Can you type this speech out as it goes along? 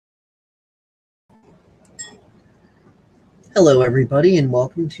Hello, everybody, and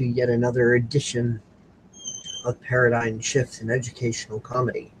welcome to yet another edition of Paradigm Shifts in Educational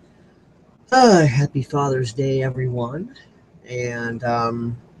Comedy. Happy Father's Day, everyone. And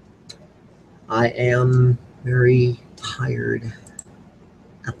I am very tired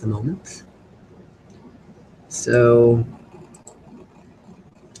at the moment. So,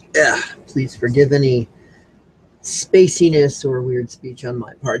 please forgive any spaciness or weird speech on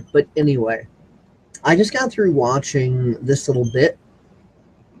my part. But anyway, I just got through watching this little bit.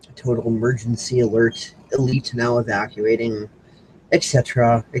 Total emergency alert, elite now evacuating,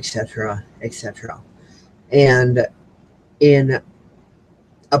 etc., etc., etc. And in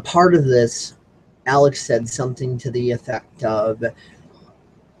a part of this, Alex said something to the effect of,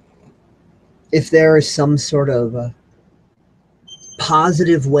 if there is some sort of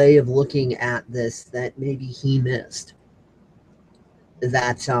positive way of looking at this that maybe he missed,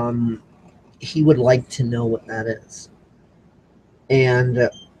 that he would like to know what that is. And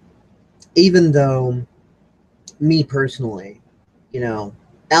even though, me personally,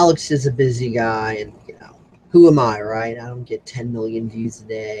 Alex is a busy guy, and, who am I, right? I don't get 10 million views a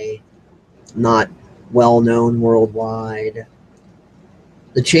day, not well known worldwide.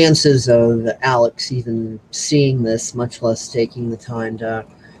 The chances of Alex even seeing this, much less taking the time to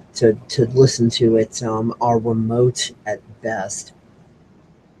listen to it, are remote at best.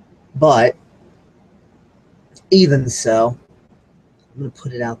 But even so, I'm going to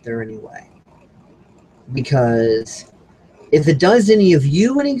put it out there anyway. Because if it does any of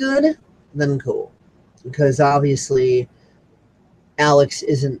you any good, then cool. Because obviously, Alex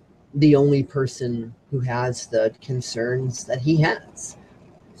isn't the only person who has the concerns that he has.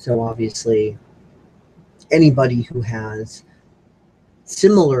 So obviously, anybody who has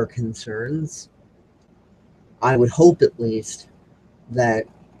similar concerns, I would hope at least that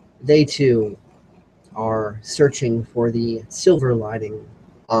they too are searching for the silver lining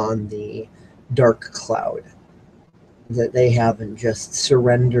on the dark cloud, that they haven't just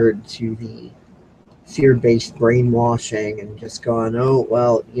surrendered to the fear-based brainwashing and just gone, oh,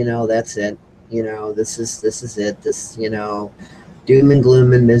 well, that's it. This is it. This, doom and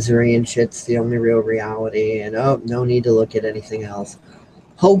gloom and misery and shit's the only real reality, and oh, no need to look at anything else.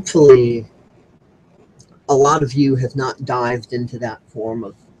 Hopefully, a lot of you have not dived into that form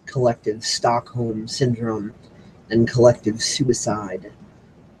of collective Stockholm syndrome and collective suicide,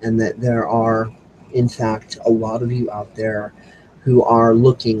 and that there are, in fact, a lot of you out there who are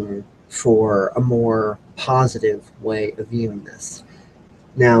looking for a more positive way of viewing this.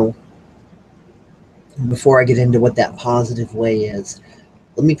 Now, before I get into what that positive way is,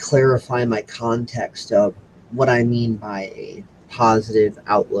 let me clarify my context of what I mean by a positive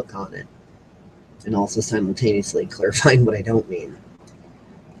outlook on it, and also simultaneously clarifying what I don't mean.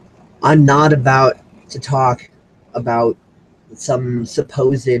 I'm not about to talk about some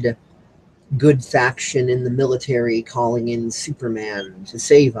supposed good faction in the military calling in Superman to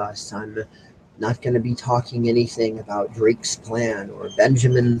save us. I'm not going to be talking anything about Drake's Plan or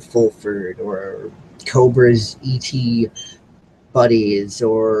Benjamin Fulford or Cobra's E.T. buddies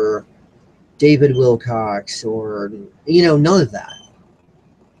or David Wilcox or, none of that.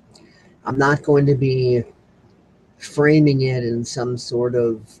 I'm not going to be framing it in some sort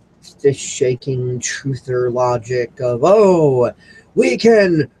of fish-shaking truther logic of, oh, we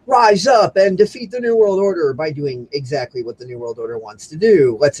can rise up and defeat the New World Order by doing exactly what the New World Order wants to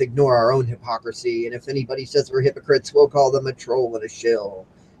do. Let's ignore our own hypocrisy, and if anybody says we're hypocrites, we'll call them a troll and a shill.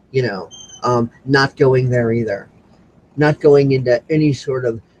 Not going there either. Not going into any sort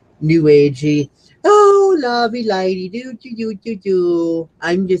of new agey, oh, lovey lighty, do.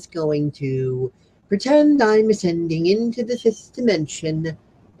 I'm just going to pretend I'm ascending into the fifth dimension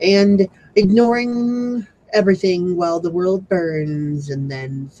and ignoring everything while the world burns, and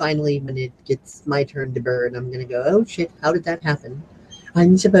then finally when it gets my turn to burn, I'm gonna go, oh shit, how did that happen?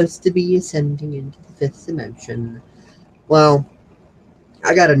 I'm supposed to be ascending into the fifth dimension. Well,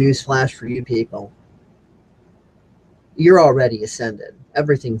 I got a newsflash for you people. You're already ascended.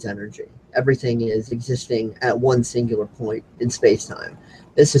 Everything's energy. Everything is existing at one singular point in space-time.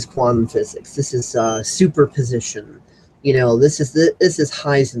 This is quantum physics. This is superposition. This is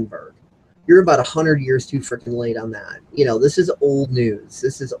Heisenberg. You're about 100 years too freaking late on that. This is old news.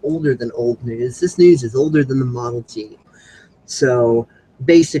 This is older than old news. This news is older than the Model T. So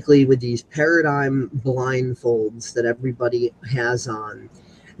basically, with these paradigm blindfolds that everybody has on,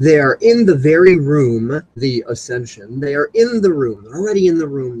 they are in the very room, the ascension. They are in the room. They're already in the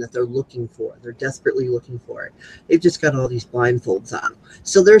room that they're looking for. They're desperately looking for it. They've just got all these blindfolds on.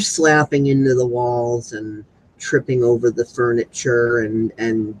 So they're slapping into the walls and tripping over the furniture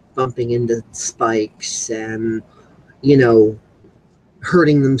and bumping into spikes and you know,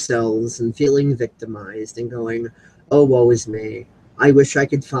 hurting themselves and feeling victimized and going, oh, woe is me. I wish I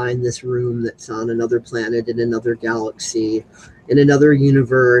could find this room that's on another planet, in another galaxy, in another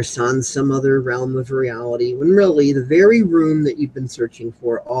universe, on some other realm of reality, when really the very room that you've been searching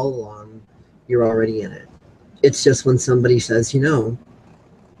for all along, you're already in it. It's just when somebody says, you know,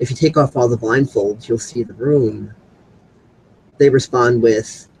 if you take off all the blindfolds, you'll see the room, they respond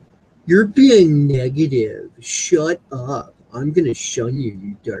with, you're being negative. Shut up. I'm going to shun you,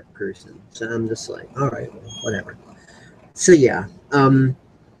 you dark person. So I'm just like, all right, well, whatever. So yeah,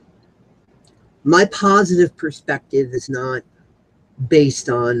 my positive perspective is not based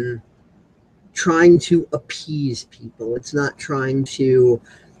on trying to appease people. It's not trying to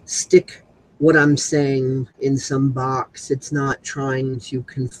stick what I'm saying in some box. It's not trying to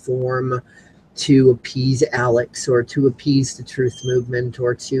conform to appease Alex or to appease the truth movement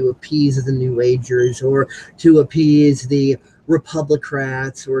or to appease the New Agers or to appease the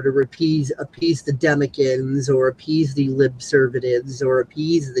Republicrats or to appease the Democrats or appease the Libservatives or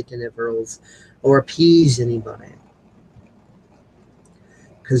appease the Caniverals or appease anybody.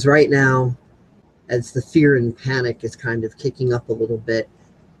 Because right now, as the fear and panic is kind of kicking up a little bit,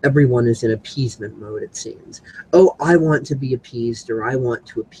 everyone is in appeasement mode, it seems. Oh, I want to be appeased, or I want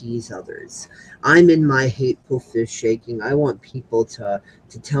to appease others. I'm in my hateful fist shaking. I want people to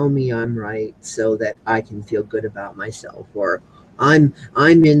tell me I'm right so that I can feel good about myself. Or I'm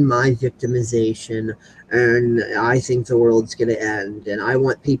in my victimization and I think the world's going to end. And I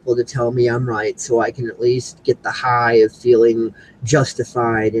want people to tell me I'm right so I can at least get the high of feeling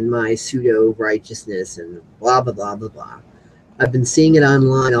justified in my pseudo-righteousness and blah, blah, blah, blah, blah. I've been seeing it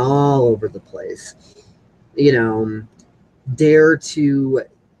online all over the place. You know, dare to,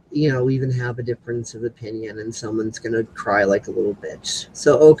 you know, even have a difference of opinion and someone's going to cry like a little bitch.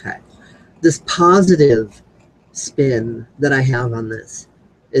 So, okay. This positive spin that I have on this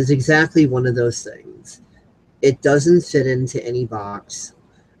is exactly one of those things. It doesn't fit into any box.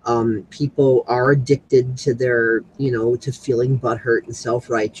 People are addicted to their, you know, to feeling butthurt and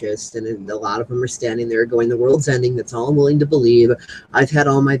self-righteous. And a lot of them are standing there going, the world's ending. That's all I'm willing to believe. I've had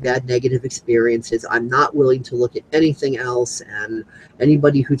all my bad negative experiences. I'm not willing to look at anything else. And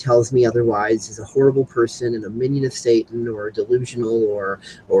anybody who tells me otherwise is a horrible person and a minion of Satan or delusional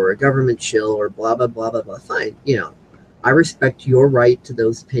or a government shill or blah, blah, blah, blah, blah. Fine. You know, I respect your right to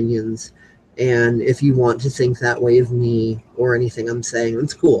those opinions. And if you want to think that way of me or anything I'm saying,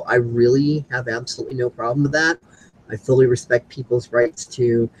 that's cool. I really have absolutely no problem with that. I fully respect people's rights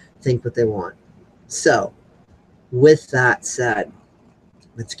to think what they want. So, with that said,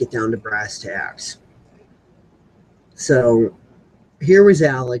 let's get down to brass tacks. So, here was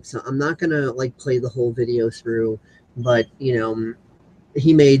Alex. I'm not going to like play the whole video through, but you know,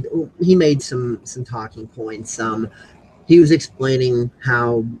 he made some talking points. He was explaining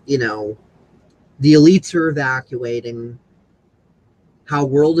how, you know, the elites are evacuating, how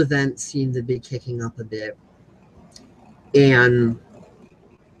world events seem to be kicking up a bit. And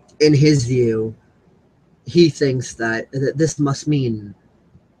in his view, he thinks that this must mean,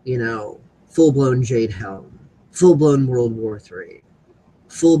 you know, full-blown Jade Helm, full-blown World War III,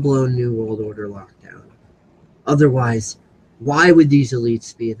 full-blown New World Order lockdown. Otherwise, why would these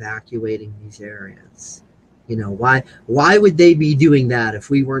elites be evacuating these areas? You know, why would they be doing that if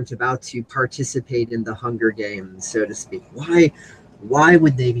we weren't about to participate in the Hunger Games, so to speak? Why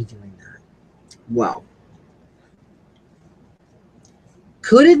would they be doing that? Well,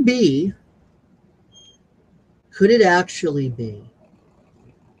 could it actually be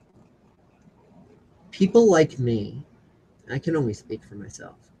people like me? I can only speak for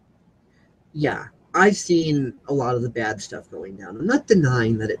myself. Yeah, I've seen a lot of the bad stuff going down. I'm not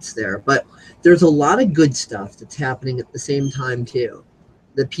denying that it's there, but there's a lot of good stuff that's happening at the same time too.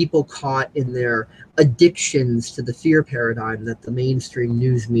 The people caught in their addictions to the fear paradigm that the mainstream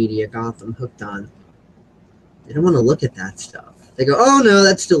news media got them hooked on. They don't want to look at that stuff. They go, oh no,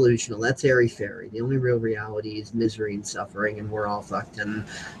 that's delusional. That's airy-fairy. The only real reality is misery and suffering, and we're all fucked. And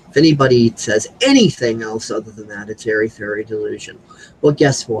if anybody says anything else other than that, it's airy-fairy delusion. Well,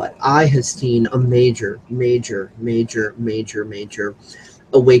 guess what? I have seen a major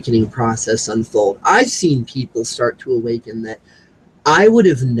awakening process unfold. I've seen people start to awaken that I would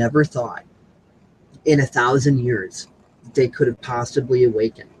have never thought in 1,000 years they could have possibly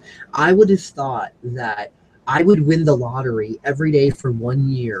awakened. I would have thought that I would win the lottery every day for 1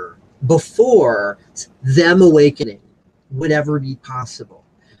 year before them awakening would ever be possible.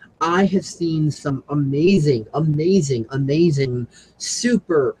 I have seen some amazing,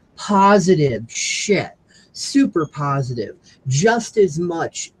 super positive shit super positive, just as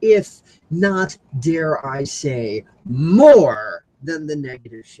much, if not, dare I say, more than the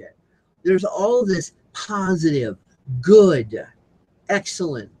negative shit. There's all this positive, good,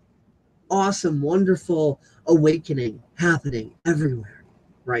 excellent, awesome, wonderful awakening happening everywhere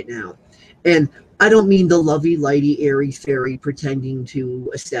right now. And I don't mean the lovey, lighty, airy, fairy pretending to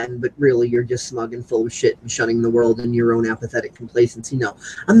ascend, but really you're just smug and full of shit and shunning the world in your own apathetic complacency. No,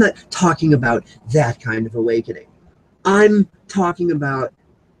 I'm not talking about that kind of awakening. I'm talking about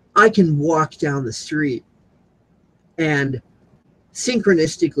I can walk down the street and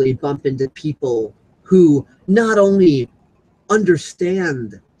synchronistically bump into people who not only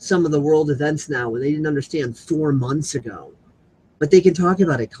understand some of the world events now when they didn't understand 4 months ago, but they can talk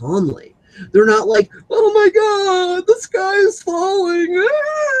about it calmly. They're not like, oh my God, the sky is falling.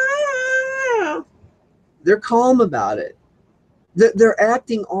 Ah! They're calm about it. They're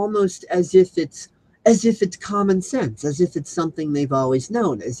acting almost as if it's common sense, as if it's something they've always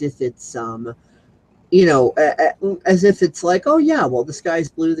known, as if it's as if it's like, oh yeah, well, the sky's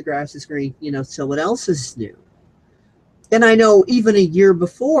blue, the grass is green, so what else is new? And I know even a year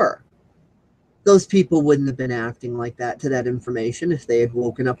before, those people wouldn't have been acting like that to that information. If they had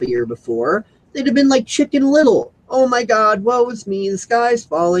woken up a year before, they'd have been like Chicken Little. Oh my God, woe is me, the sky's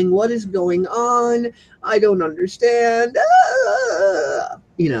falling, what is going on? I don't understand.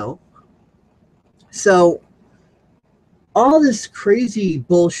 So all this crazy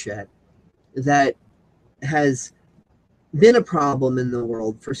bullshit that has been a problem in the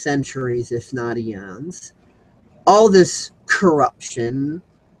world for centuries, if not eons, all this corruption,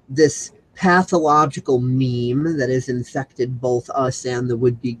 this pathological meme that has infected both us and the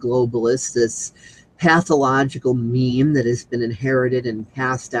would-be globalists, this pathological meme that has been inherited and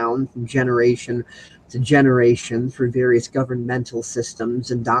passed down from generation to generation through various governmental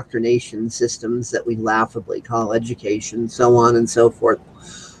systems, indoctrination systems that we laughably call education, so on and so forth.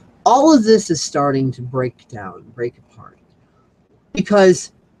 All of this is starting to break down, break apart,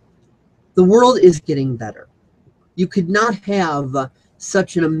 because the world is getting better. You could not have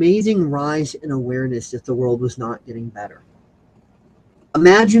such an amazing rise in awareness if the world was not getting better.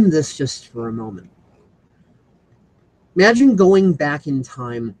 Imagine this just for a moment. Imagine going back in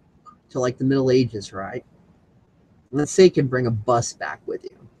time to like the Middle Ages, right? Let's say you could bring a bus back with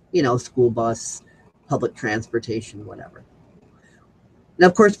you. School bus, public transportation, whatever. Now,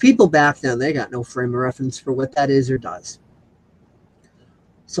 of course, people back then, they got no frame of reference for what that is or does.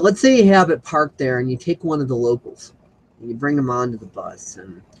 So let's say you have it parked there and you take one of the locals and you bring them onto the bus,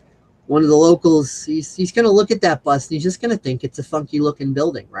 and one of the locals, he's going to look at that bus and he's just going to think it's a funky looking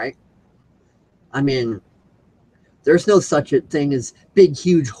building, right? I mean, there's no such a thing as big,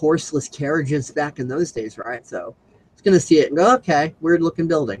 huge horseless carriages back in those days, right? So he's going to see it and go, okay, weird looking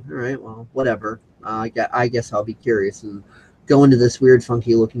building. All right, well, whatever. I guess I'll be curious and go into this weird,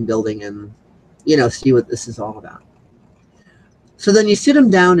 funky looking building and, see what this is all about. So then you sit him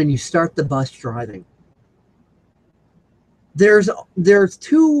down and you start the bus driving. There's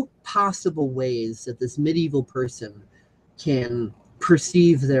 2 possible ways that this medieval person can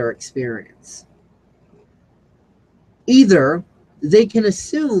perceive their experience. Either they can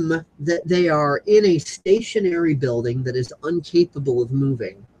assume that they are in a stationary building that is incapable of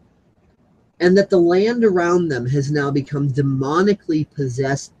moving, and that the land around them has now become demonically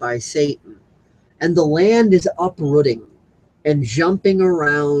possessed by Satan, and the land is uprooting and jumping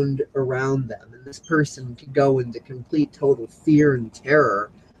around them. And this person could go into complete total fear and terror,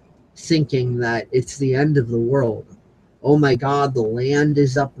 thinking that it's the end of the world. Oh my God, the land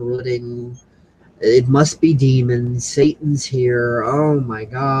is uprooting. It must be demons. Satan's here. Oh my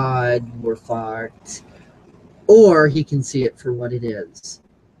God, we're fucked. Or he can see it for what it is.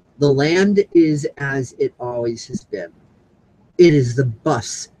 The land is as it always has been. It is the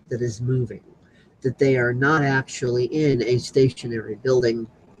bus that is moving. That they are not actually in a stationary building.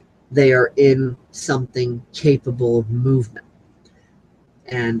 They are in something capable of movement.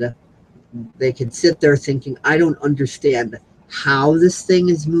 And they can sit there thinking, I don't understand how this thing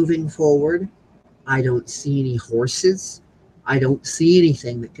is moving forward. I don't see any horses. I don't see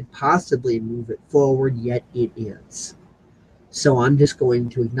anything that could possibly move it forward, yet it is. So I'm just going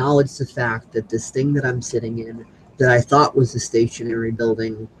to acknowledge the fact that this thing that I'm sitting in, that I thought was a stationary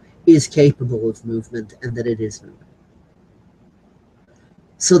building, is capable of movement, and that it is moving.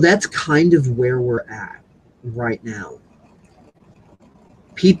 So that's kind of where we're at right now.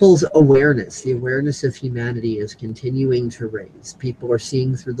 People's awareness, the awareness of humanity, is continuing to raise. People are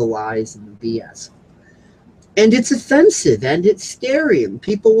seeing through the lies and the BS. And it's offensive and it's scary. And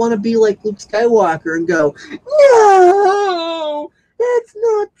people want to be like Luke Skywalker and go, no, that's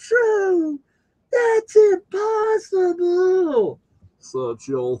not true. That's impossible. Such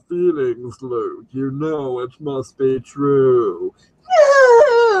your feelings, Luke. You know it must be true.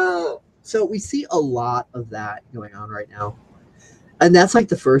 No. So we see a lot of that going on right now. And that's like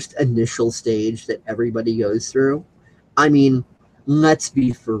the first initial stage that everybody goes through. I mean, let's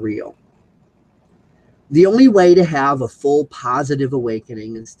be for real. The only way to have a full positive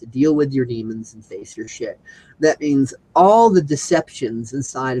awakening is to deal with your demons and face your shit. That means all the deceptions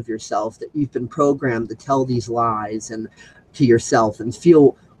inside of yourself that you've been programmed to tell these lies and to yourself and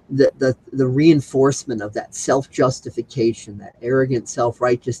feel the reinforcement of that self-justification, that arrogant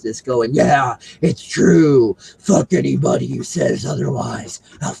self-righteousness going, yeah, it's true. Fuck anybody who says otherwise.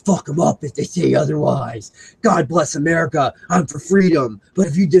 I'll fuck them up if they say otherwise. God bless America. I'm for freedom. But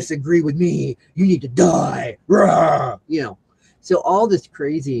if you disagree with me, you need to die. Rah! You know, so all this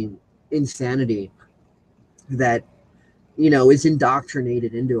crazy insanity that, you know, is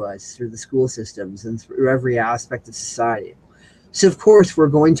indoctrinated into us through the school systems and through every aspect of society. So, of course, we're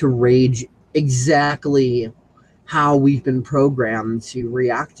going to rage exactly how we've been programmed to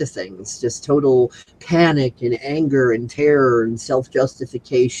react to things. Just total panic and anger and terror and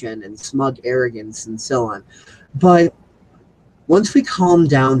self-justification and smug arrogance and so on. But once we calm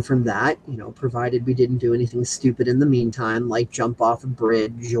down from that, you know, provided we didn't do anything stupid in the meantime, like jump off a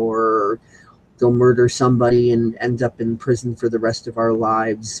bridge or go murder somebody and end up in prison for the rest of our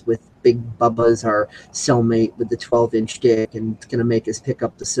lives with Big Bubba's our cellmate with the 12-inch dick and it's going to make us pick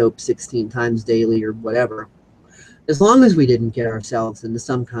up the soap 16 times daily or whatever. As long as we didn't get ourselves into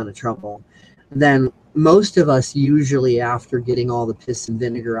some kind of trouble, then most of us usually, after getting all the piss and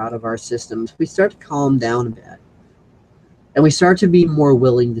vinegar out of our systems, we start to calm down a bit. And we start to be more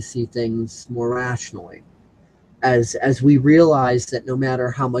willing to see things more rationally. As we realize that no matter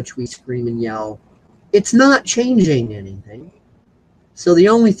how much we scream and yell, it's not changing anything. So the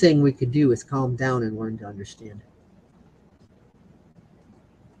only thing we could do is calm down and learn to understand it.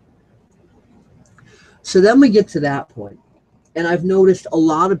 So then we get to that point. And I've noticed a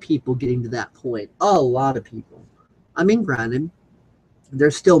lot of people getting to that point. A lot of people. I mean, granted,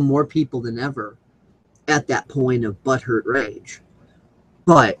 there's still more people than ever at that point of butthurt rage.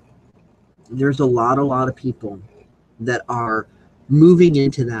 But there's a lot of people that are moving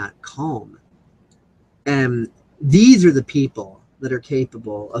into that calm. And these are the people that are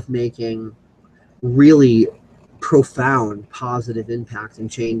capable of making really profound positive impact and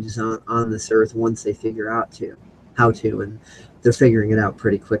changes on this earth once they figure out how to, and they're figuring it out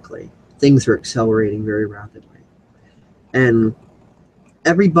pretty quickly. Things are accelerating very rapidly. And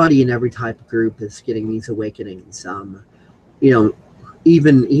everybody in every type of group is getting these awakenings. You know,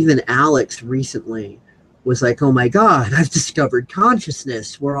 even Alex recently was like, oh my God, I've discovered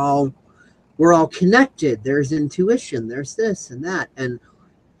consciousness. We're all connected. There's intuition. There's this and that. And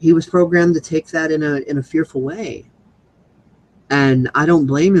he was programmed to take that in a fearful way. And I don't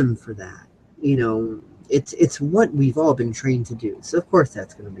blame him for that. You know, it's what we've all been trained to do. So of course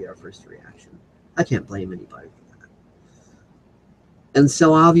that's going to be our first reaction. I can't blame anybody for that. And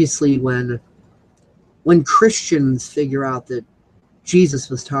so obviously when Christians figure out that Jesus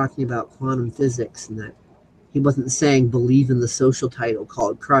was talking about quantum physics and that he wasn't saying believe in the social title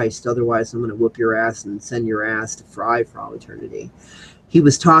called Christ, otherwise I'm going to whoop your ass and send your ass to fry for all eternity. He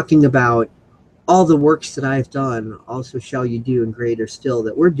was talking about all the works that I've done also shall you do, and greater still,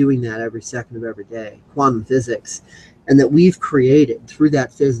 that we're doing that every second of every day, quantum physics, and that we've created, through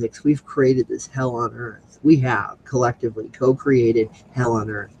that physics, we've created this hell on earth. We have collectively co-created hell on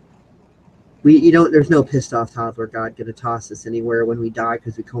earth. There's no pissed off toddler God going to toss us anywhere when we die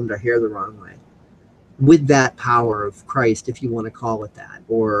because we combed our hair the wrong way. With that power of Christ, if you want to call it that,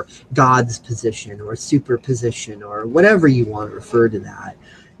 or God's position, or superposition, or whatever you want to refer to that,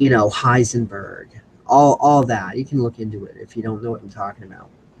 you know, Heisenberg, all that. You can look into it if you don't know what I'm talking about.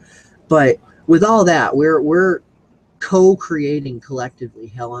 But with all that, we're co-creating collectively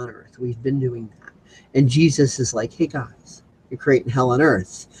hell on earth. We've been doing that. And Jesus is like, hey guys, you're creating hell on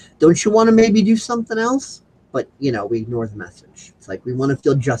earth. Don't you want to maybe do something else? But, you know, we ignore the message. It's like we want to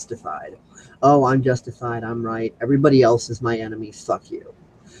feel justified. Oh, I'm justified. I'm right. Everybody else is my enemy. Fuck you.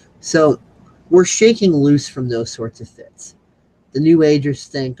 So we're shaking loose from those sorts of fits. The New Agers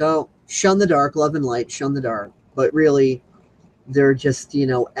think, oh, shun the dark, love and light, shun the dark. But really, they're just, you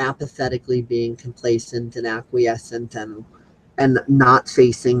know, apathetically being complacent and acquiescent and not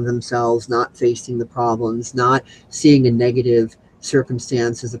facing themselves, not facing the problems, not seeing a negative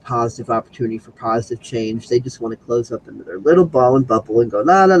circumstance as a positive opportunity for positive change. They just want to close up into their little ball and bubble and go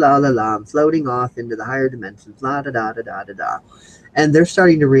la la la la la. I'm floating off into the higher dimensions, la da da da da da da. And they're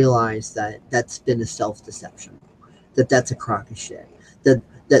starting to realize that that's been a self-deception, that's a crock of shit, that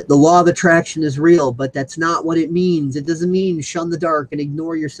that the law of attraction is real, but that's not what it means. It doesn't mean shun the dark and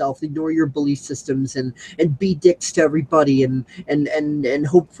ignore yourself, ignore your belief systems, and be dicks to everybody, and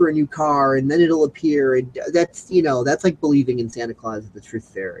hope for a new car, and then it'll appear. And that's, you know, that's like believing in Santa Claus is the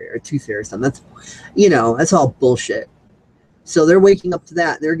truth fairy or tooth fairy or something. That's, you know, that's all bullshit. So they're waking up to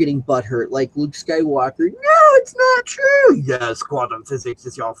that. And they're getting butthurt like Luke Skywalker. No, it's not true. Yes, quantum physics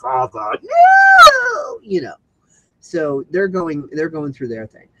is your father. No, you know. So they're going through their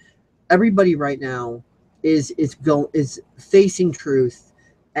thing. Everybody right now is facing truth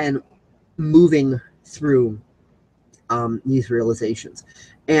and moving through these realizations.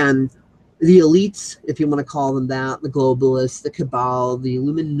 And the elites, if you want to call them that, the globalists, the cabal, the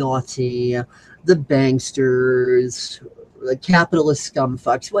Illuminati, the banksters, the capitalist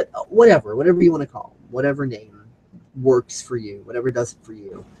scumfucks, whatever you want to call them, whatever name works for you, whatever does it for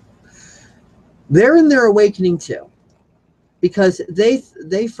you. They're in their awakening too, because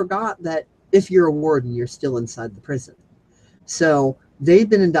they forgot that if you're a warden, you're still inside the prison. So they've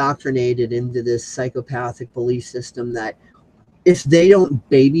been indoctrinated into this psychopathic belief system that if they don't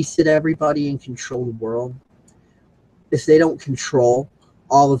babysit everybody and control the world, if they don't control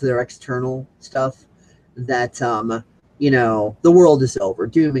all of their external stuff, that you know, the world is over,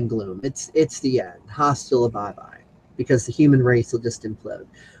 doom and gloom. It's the end. Hostile, bye-bye, because the human race will just implode.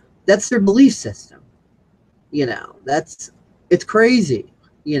 That's their belief system. You know, it's crazy.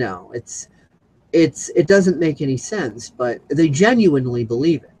 You know, it doesn't make any sense, but they genuinely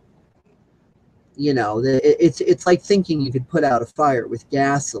believe it. You know, it's like thinking you could put out a fire with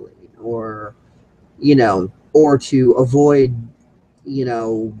gasoline, or, you know, or to avoid, you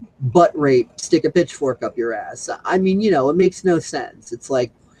know, butt rape, stick a pitchfork up your ass. I mean, you know, it makes no sense. It's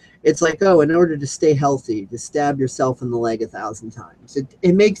like, oh, in order to stay healthy, to stab yourself in the leg 1,000 times.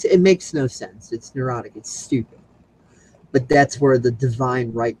 It makes no sense. It's neurotic. It's stupid. But that's where the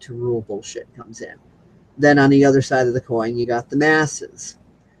divine right to rule bullshit comes in. Then on the other side of the coin, you got the masses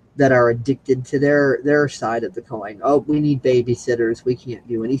that are addicted to their side of the coin. Oh, we need babysitters. We can't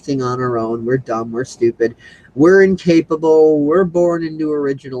do anything on our own. We're dumb. We're stupid. We're incapable. We're born into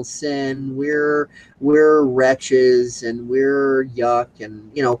original sin. We're wretches, and we're yuck, and,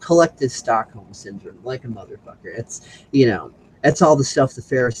 you know, collective Stockholm syndrome, like a motherfucker. It's, you know, that's all the stuff the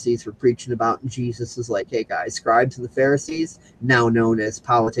Pharisees were preaching about. And Jesus is like, hey guys, scribes and the Pharisees, now known as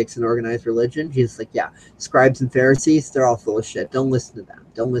politics and organized religion. Jesus is like, yeah, scribes and Pharisees, they're all full of shit. Don't listen to them.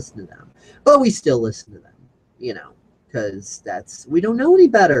 Don't listen to them. But we still listen to them, you know, because we don't know any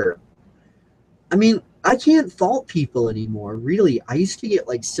better. I mean, I can't fault people anymore, really. I used to get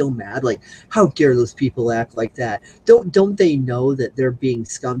like so mad, like, how dare those people act like that? Don't they know that they're being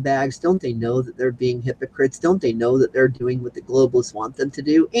scumbags? Don't they know that they're being hypocrites? Don't they know that they're doing what the globalists want them to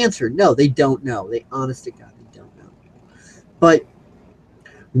do? Answer, no, they don't know. They, honest to God, they don't know. But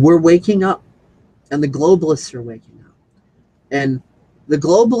we're waking up, and the globalists are waking up. And the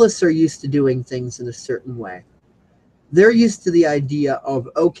globalists are used to doing things in a certain way. They're used to the idea of,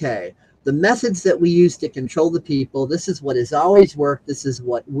 okay, the methods that we use to control the people, this is what has always worked, this is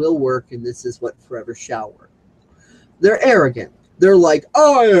what will work, and this is what forever shall work. They're arrogant. They're like,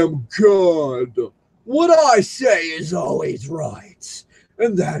 I am God. What I say is always right,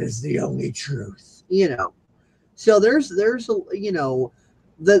 and that is the only truth. You know, so there's you know,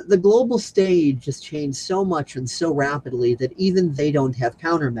 the global stage has changed so much and so rapidly that even they don't have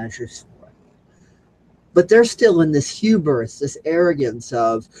countermeasures. But they're still in this hubris, this arrogance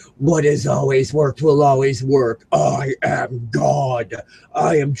of what has always worked will always work. I am God.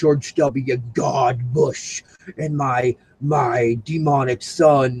 I am George W. God Bush, and my demonic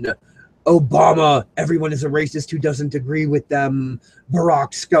son, Obama. Everyone is a racist who doesn't agree with them.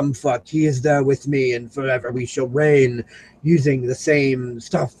 Barack scumfuck. He is there with me, and forever we shall reign, using the same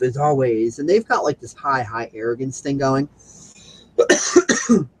stuff as always. And they've got like this high arrogance thing going.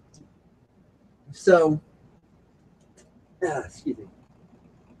 So, excuse me.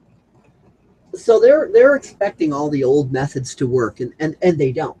 So they're expecting all the old methods to work, and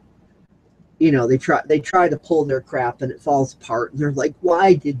they don't. You know, they try to pull their crap and it falls apart, and they're like,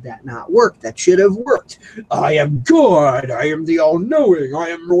 why did that not work? That should have worked. I am God. I am the all-knowing. I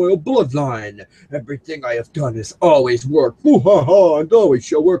am royal bloodline. Everything I have done has always worked. And always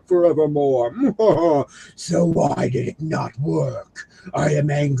shall work forevermore. So why did it not work? I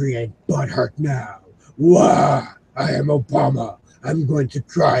am angry and butthurt now. Wah! I am Obama. I'm going to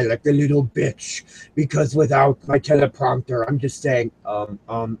cry like a little bitch, because without my teleprompter, I'm just saying,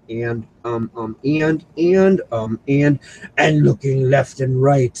 and looking left and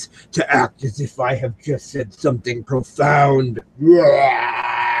right to act as if I have just said something profound.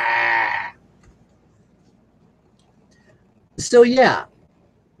 So yeah,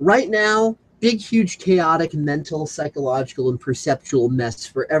 Right now, big, huge, chaotic, mental, psychological, and perceptual mess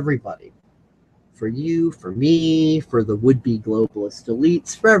for everybody. For you, for me, for the would-be globalist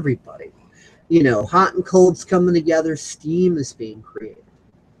elites, for everybody. You know, hot and cold's coming together, steam is being created.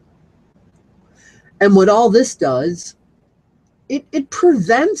 And what all this does, it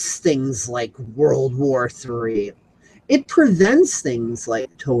prevents things like World War III. It prevents things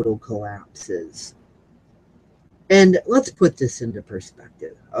like total collapses. And let's put this into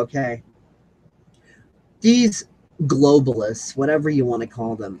perspective, okay? These globalists, whatever you want to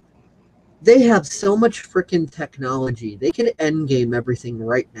call them, they have so much freaking technology. They could endgame everything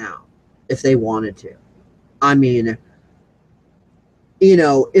right now if they wanted to. I mean, you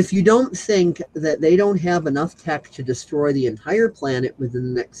know, if you don't think that they don't have enough tech to destroy the entire planet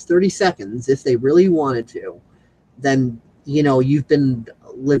within the next 30 seconds, if they really wanted to, then, you know, you've been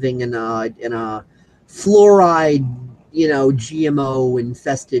living in a fluoride, you know, GMO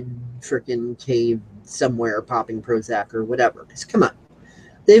infested freaking cave somewhere popping Prozac or whatever. Because come on,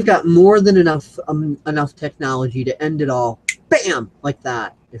 they've got more than enough technology to end it all, bam, like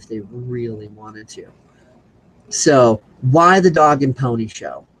that, if they really wanted to. So why the dog and pony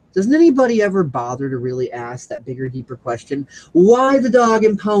show? Doesn't anybody ever bother to really ask that bigger, deeper question? Why the dog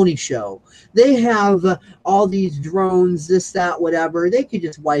and pony show? They have all these drones, this, that, whatever. They could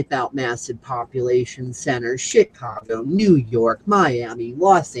just wipe out massive population centers. Chicago, New York, Miami,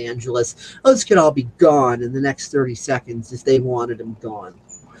 Los Angeles. Those could all be gone in the next 30 seconds if they wanted them gone.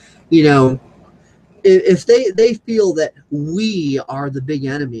 You know, if they feel that we are the big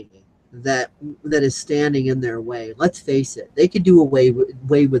enemy that is standing in their way, let's face it, they could do away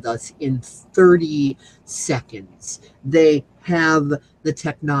with us in 30 seconds. They have the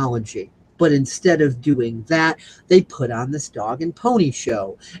technology, but instead of doing that, they put on this dog and pony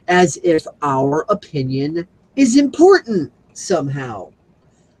show as if our opinion is important somehow,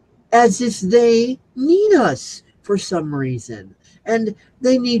 as if they need us for some reason, and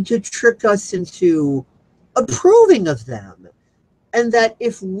they need to trick us into approving of them. And that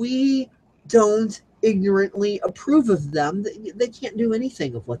if we don't ignorantly approve of them, they can't do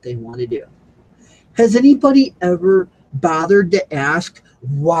anything of what they want to do. Has anybody ever bothered to ask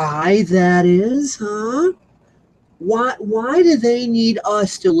why that is, huh? Why do they need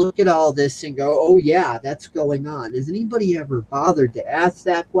us to look at all this and go, oh yeah, that's going on? Has anybody ever bothered to ask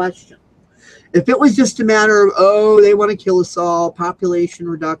that question? If it was just a matter of, oh, they want to kill us all, population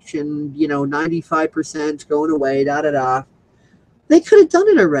reduction, you know, 95% going away, da-da-da, they could have done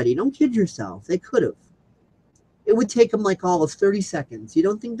it already. Don't kid yourself. They could have. It would take them like all of 30 seconds. You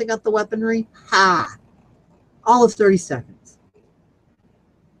don't think they got the weaponry? Ha! All of 30 seconds.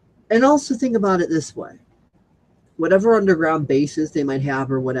 And also think about it this way. Whatever underground bases they might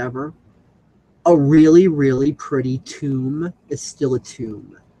have or whatever, a really, really pretty tomb is still a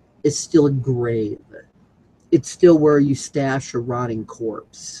tomb. It's still a grave. It's still where you stash a rotting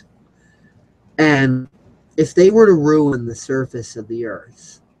corpse. And if they were to ruin the surface of the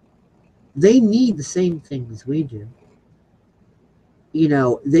earth, they need the same things we do. You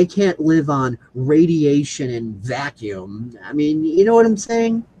know, they can't live on radiation and vacuum. I mean, you know what I'm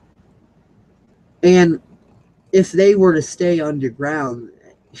saying? And if they were to stay underground,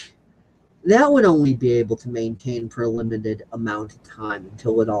 that would only be able to maintain for a limited amount of time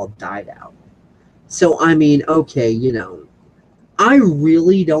until it all died out. So, I mean, okay, you know, I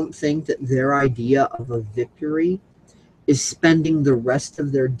really don't think that their idea of a victory is spending the rest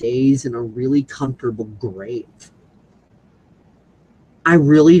of their days in a really comfortable grave. I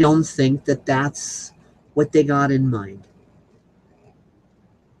really don't think that that's what they got in mind.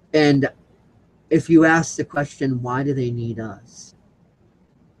 And if you ask the question, why do they need us?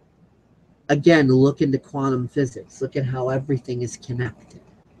 Again, look into quantum physics. Look at how everything is connected.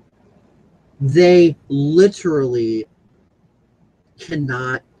 They literally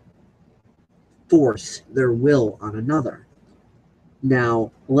cannot force their will on another.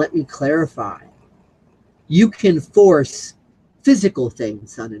 Now, let me clarify. You can force physical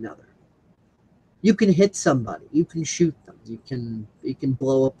things on another. You can hit somebody. You can shoot them. You can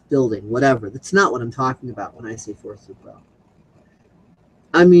blow up a building, whatever. That's not what I'm talking about when I say force of will.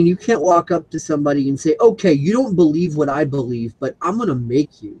 I mean, you can't walk up to somebody and say, okay, you don't believe what I believe, but I'm going to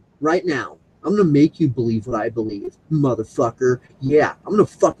make you right now. I'm going to make you believe what I believe, motherfucker. Yeah, I'm going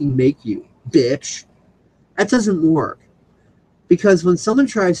to fucking make you, bitch. That doesn't work. Because when someone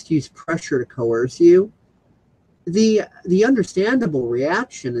tries to use pressure to coerce you, the understandable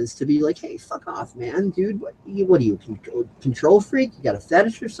reaction is to be like, hey, fuck off, man, dude. What are you, control freak? You got a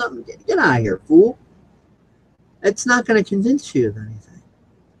fetish or something? Get out of here, fool. It's not going to convince you of anything.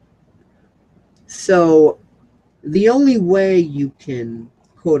 So the only way you can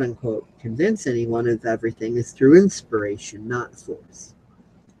quote unquote convince anyone of everything is through inspiration, not force.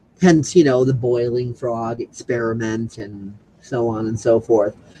 Hence, you know, the boiling frog experiment and so on and so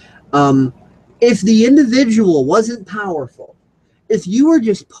forth. If the individual wasn't powerful, if you were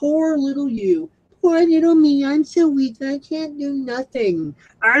just poor little you, poor little me, I'm so weak, I can't do nothing.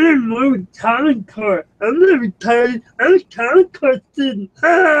 I am more talent card. I'm not retarded. I'm a talent card student.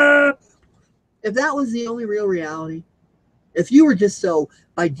 Ah! If that was the only real reality, if you were just so,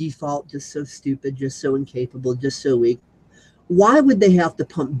 by default, just so stupid, just so incapable, just so weak, why would they have to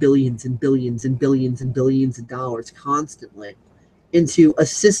pump billions and billions and billions and billions of dollars constantly into a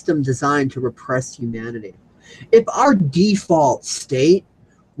system designed to repress humanity? If our default state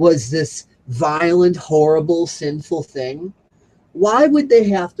was this violent, horrible, sinful thing, why would they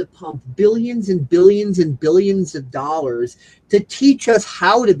have to pump billions and billions and billions of dollars to teach us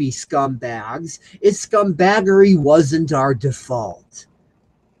how to be scumbags if scumbaggery wasn't our default?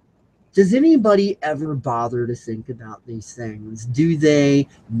 Does anybody ever bother to think about these things? Do they?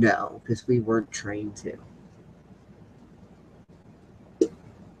 No, because we weren't trained to.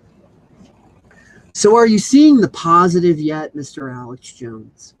 So are you seeing the positive yet, Mr. Alex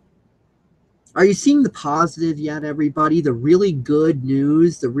Jones? Are you seeing the positive yet, everybody? The really good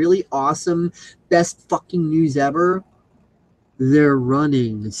news, the really awesome, best fucking news ever? They're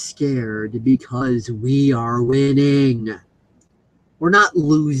running scared because we are winning. We're not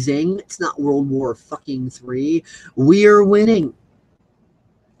losing. It's not World War fucking III. We are winning.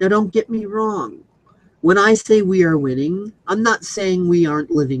 Now, don't get me wrong. When I say we are winning, I'm not saying we aren't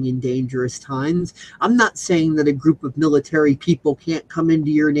living in dangerous times. I'm not saying that a group of military people can't come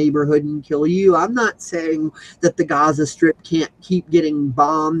into your neighborhood and kill you. I'm not saying that the Gaza Strip can't keep getting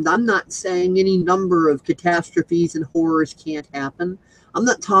bombed. I'm not saying any number of catastrophes and horrors can't happen. I'm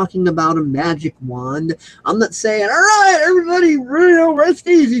not talking about a magic wand. I'm not saying, all right, everybody, rest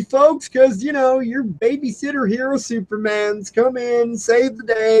easy, folks, because, you know, your babysitter hero Superman's come in, save the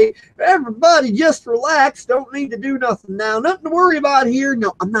day. Everybody just relax. Don't need to do nothing now. Nothing to worry about here.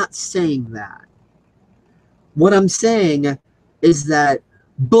 No, I'm not saying that. What I'm saying is that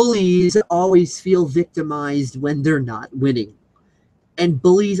bullies always feel victimized when they're not winning. And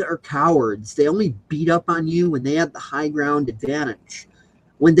bullies are cowards. They only beat up on you when they have the high ground advantage.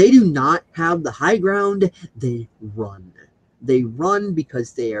 When they do not have the high ground, they run. They run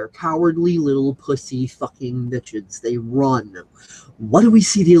because they are cowardly little pussy fucking bitches. They run. What do we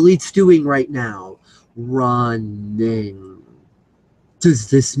see the elites doing right now? Running. Does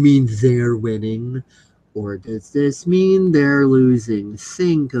this mean they're winning? Or does this mean they're losing?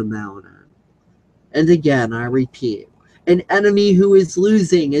 Think about it. And again, I repeat, an enemy who is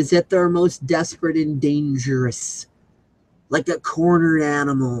losing is at their most desperate and dangerous. Like a cornered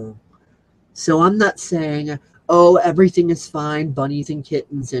animal. So I'm not saying, oh, everything is fine, bunnies and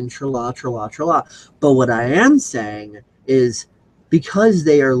kittens and tra-la, tra-la, tra-la. But what I am saying is because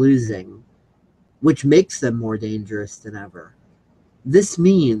they are losing, which makes them more dangerous than ever, this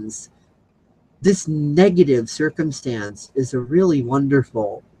means this negative circumstance is a really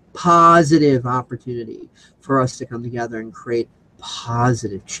wonderful, positive opportunity for us to come together and create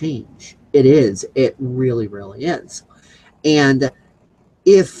positive change. It is. It really, really is. And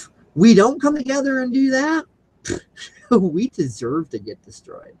if we don't come together and do that, we deserve to get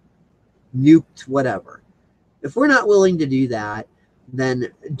destroyed, nuked, whatever. If we're not willing to do that,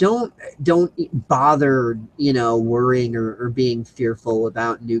 then don't bother, you know, worrying or being fearful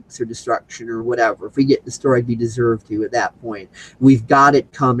about nukes or destruction or whatever. If we get destroyed, we deserve to at that point. We've got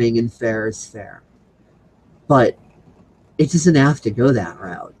it coming, and fair is fair. But it doesn't have to go that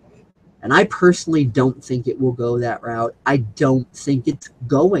route. And I personally don't think it will go that route. I don't think it's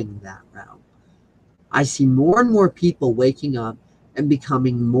going that route. I see more and more people waking up and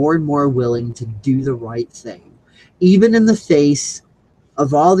becoming more and more willing to do the right thing, even in the face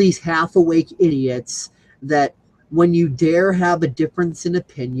of all these half-awake idiots that when you dare have a difference in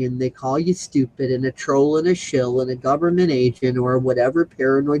opinion, they call you stupid and a troll and a shill and a government agent or whatever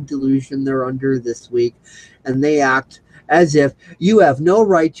paranoid delusion they're under this week, and they act as if you have no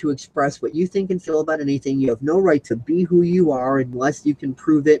right to express what you think and feel about anything. You have no right to be who you are unless you can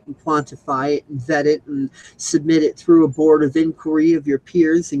prove it and quantify it and vet it and submit it through a board of inquiry of your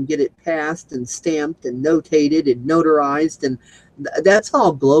peers and get it passed and stamped and notated and notarized. And that's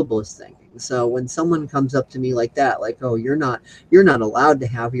all globalist thinking. So when someone comes up to me like that, like, oh, you're not allowed to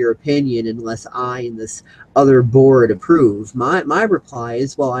have your opinion unless I and this other board approve, my reply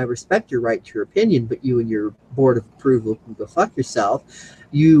is, well, I respect your right to your opinion, but you and your board of approval can go fuck yourself.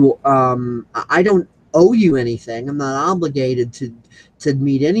 I don't owe you anything. I'm not obligated to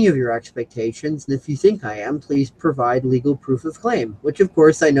meet any of your expectations. And if you think I am, please provide legal proof of claim, which of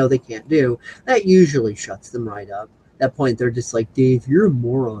course I know they can't do. That usually shuts them right up. At that point, they're just like, Dave, you're a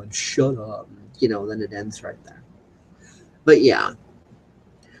moron. Shut up. You know, then it ends right there. But yeah.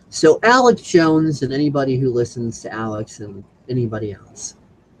 So Alex Jones and anybody who listens to Alex and anybody else,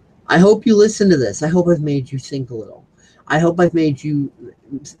 I hope you listen to this. I hope I've made you think a little. I hope I've made you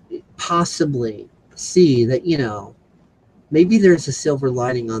possibly see that, you know, maybe there's a silver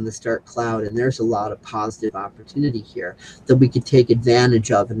lining on this dark cloud and there's a lot of positive opportunity here that we could take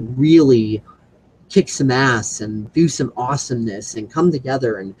advantage of and really kick some ass and do some awesomeness and come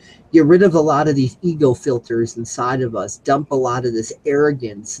together and get rid of a lot of these ego filters inside of us, dump a lot of this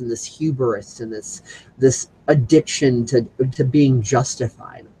arrogance and this hubris and this addiction to being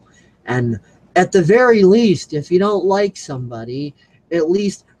justified. And at the very least, if you don't like somebody, at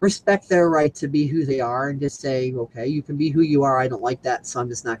least respect their right to be who they are and just say, okay, you can be who you are. I don't like that, so I'm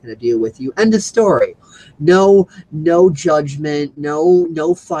just not going to deal with you. End of story. No judgment,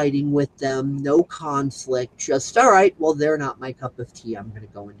 no fighting with them, no conflict. Just, all right, well, they're not my cup of tea. I'm going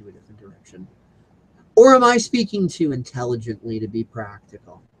to go into a different direction. Or am I speaking too intelligently to be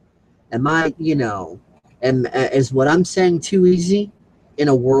practical? Am I, you know, is what I'm saying too easy in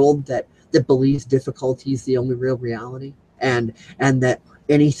a world that believes difficulty is the only real reality? And that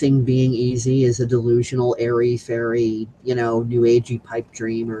anything being easy is a delusional, airy, fairy, you know, new agey pipe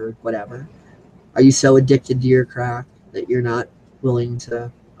dream or whatever? Are you so addicted to your crack that you're not willing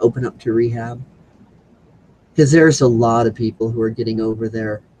to open up to rehab? Because there's a lot of people who are getting over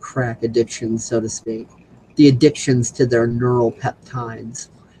their crack addictions, so to speak. The addictions to their neural peptides,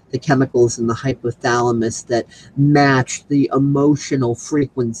 the chemicals in the hypothalamus that match the emotional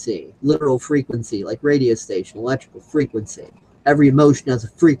frequency, literal frequency, like radio station, electrical frequency. Every emotion has a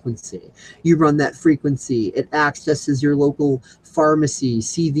frequency. You run that frequency, it accesses your local pharmacy,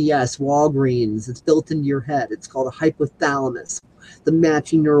 CVS, Walgreens. It's built into your head. It's called a hypothalamus. The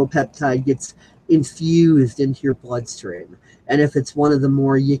matching neural peptide gets infused into your bloodstream. And if it's one of the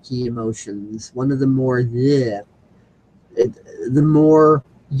more yicky emotions, one of the more the more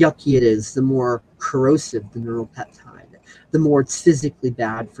yucky it is, the more corrosive the neural peptide, the more it's physically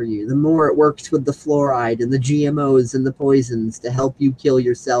bad for you, the more it works with the fluoride and the GMOs and the poisons to help you kill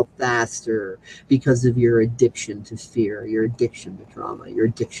yourself faster because of your addiction to fear, your addiction to trauma, your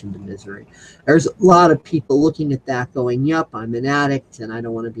addiction to misery. There's a lot of people looking at that going, yep, I'm an addict and I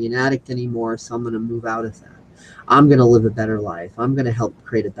don't want to be an addict anymore, so I'm going to move out of that. I'm going to live a better life. I'm going to help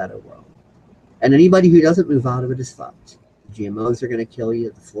create a better world. And anybody who doesn't move out of it is fucked. GMOs are going to kill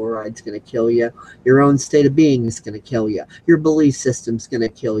you. The fluoride's going to kill you. Your own state of being is going to kill you. Your belief system's going to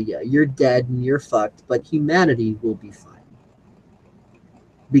kill you. You're dead and you're fucked, but humanity will be fine.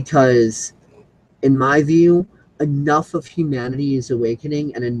 Because, in my view, enough of humanity is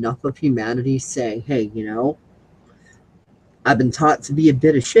awakening and enough of humanity saying, hey, you know, I've been taught to be a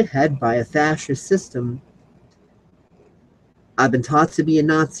bit of shithead by a fascist system. I've been taught to be a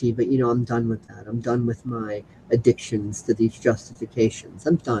Nazi, but, you know, I'm done with that. I'm done with my addictions to these justifications.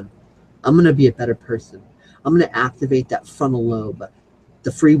 I'm done. I'm going to be a better person. I'm going to activate that frontal lobe,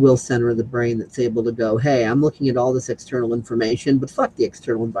 the free will center of the brain that's able to go, hey, I'm looking at all this external information, but fuck the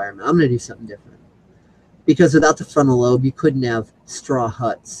external environment. I'm going to do something different. Because without the frontal lobe, you couldn't have straw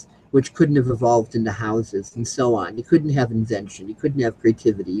huts, which couldn't have evolved into houses and so on. You couldn't have invention. You couldn't have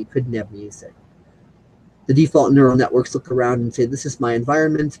creativity. You couldn't have music. The default neural networks look around and say, this is my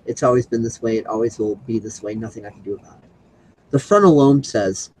environment. It's always been this way. It always will be this way. Nothing I can do about it. The frontal lobe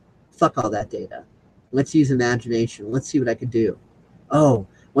says, fuck all that data. Let's use imagination. Let's see what I can do. Oh,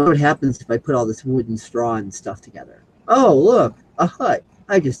 what happens if I put all this wood and straw and stuff together? Oh, look, a hut.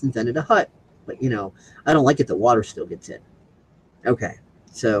 I just invented a hut. But, you know, I don't like it that water still gets in. Okay,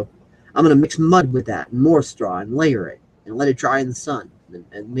 so I'm going to mix mud with that and more straw and layer it and let it dry in the sun.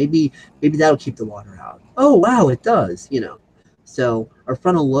 And maybe that'll keep the water out. Oh, wow, it does, you know. So our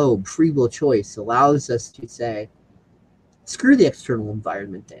frontal lobe, free will choice, allows us to say, screw the external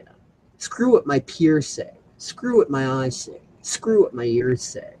environment data. Screw what my peers say. Screw what my eyes say. Screw what my ears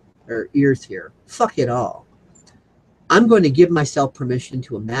say, or ears hear. Fuck it all. I'm going to give myself permission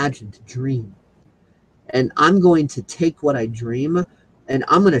to imagine, to dream. And I'm going to take what I dream and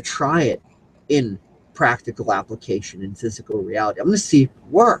I'm going to try it in practical application in physical reality. I'm going to see if it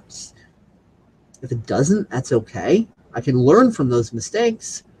works. If it doesn't, that's okay. I can learn from those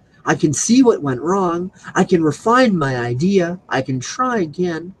mistakes. I can see what went wrong. I can refine my idea. I can try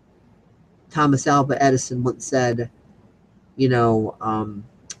again. Thomas Alva Edison once said, you know,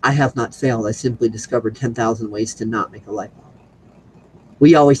 I have not failed. I simply discovered 10,000 ways to not make a light bulb.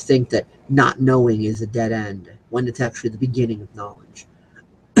 We always think that not knowing is a dead end when it's actually the beginning of knowledge.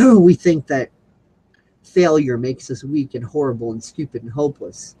 We think that failure makes us weak and horrible and stupid and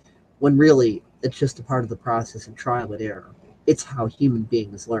hopeless, when really it's just a part of the process of trial and error. It's how human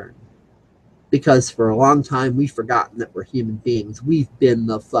beings learn. Because for a long time, we've forgotten that we're human beings. We've been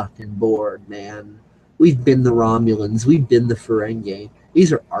the fucking board, man. We've been the Romulans. We've been the Ferengi.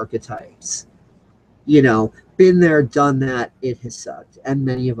 These are archetypes. You know, been there, done that. It has sucked. And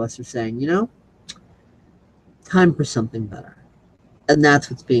many of us are saying, you know, time for something better. And that's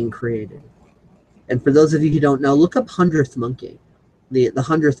what's being created. And for those of you who don't know, look up 100th monkey, the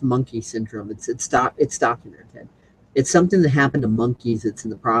 100th monkey syndrome. It's documented. It's something that happened to monkeys. It's in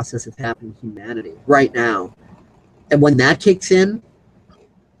the process of happening to humanity right now. And when that kicks in,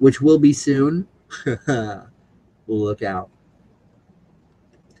 which will be soon, we'll look out.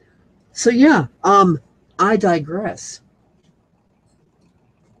 So yeah, I digress.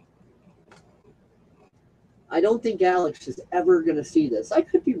 I don't think Alex is ever going to see this. I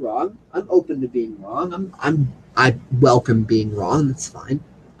could be wrong. I'm open to being wrong. I welcome being wrong. That's fine.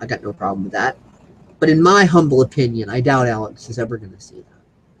 I got no problem with that. But in my humble opinion, I doubt Alex is ever going to see that.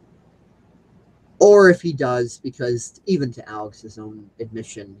 Or if he does, because even to Alex's own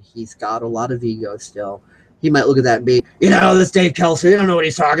admission, he's got a lot of ego still. He might look at that and be, you know, this Dave Kelso, you don't know what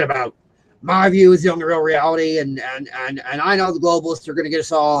he's talking about. My view is the only real reality, and I know the globalists are going to get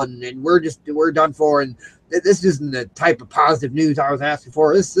us all, and we're done for, and this isn't the type of positive news I was asking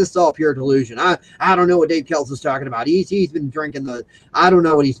for. This is all pure delusion. I don't know what Dave Kelso's talking about. He's been drinking I don't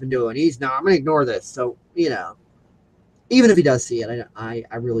know what he's been doing. I'm going to ignore this. So, you know, even if he does see it, I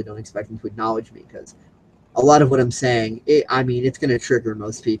really don't expect him to acknowledge me, because a lot of what I'm saying, it's going to trigger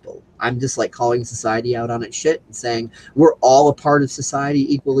most people. I'm just like calling society out on its shit and saying we're all a part of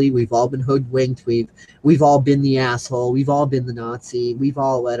society equally. We've all been hoodwinked. We've all been the asshole. We've all been the Nazi. We've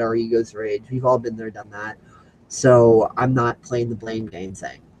all let our egos rage. We've all been there, done that. So I'm not playing the blame game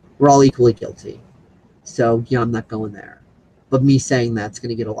saying we're all equally guilty. So, you know, I'm not going there. But me saying that's going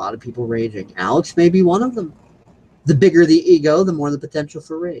to get a lot of people raging. Alex may be one of them. The bigger the ego, the more the potential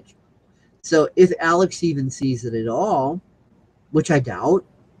for rage. So if Alex even sees it at all, which I doubt,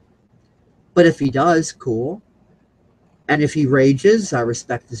 but if he does, cool. And if he rages, I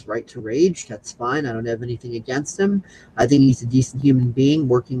respect his right to rage. That's fine. I don't have anything against him. I think he's a decent human being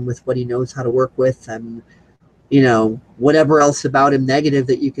working with what he knows how to work with. And, you know, whatever else about him negative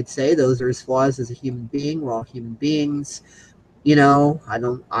that you could say, those are his flaws as a human being. We're all human beings. You know, I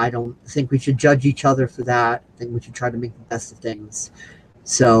don't think we should judge each other for that. I think we should try to make the best of things.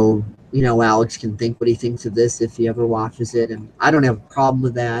 So, you know, Alex can think what he thinks of this if he ever watches it, and I don't have a problem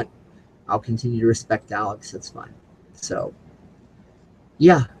with that. I'll continue to respect Alex. That's fine. So,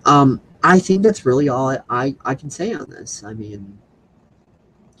 yeah, I think that's really all I can say on this. I mean,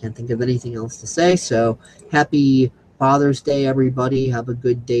 can't think of anything else to say. So, happy Father's Day, everybody. Have a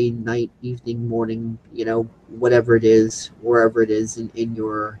good day, night, evening, morning, you know, whatever it is, wherever it is in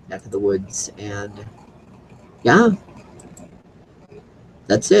your neck of the woods. And, yeah.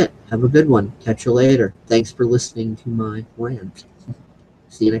 That's it. Have a good one. Catch you later. Thanks for listening to my rant.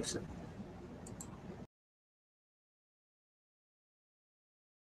 See you next time.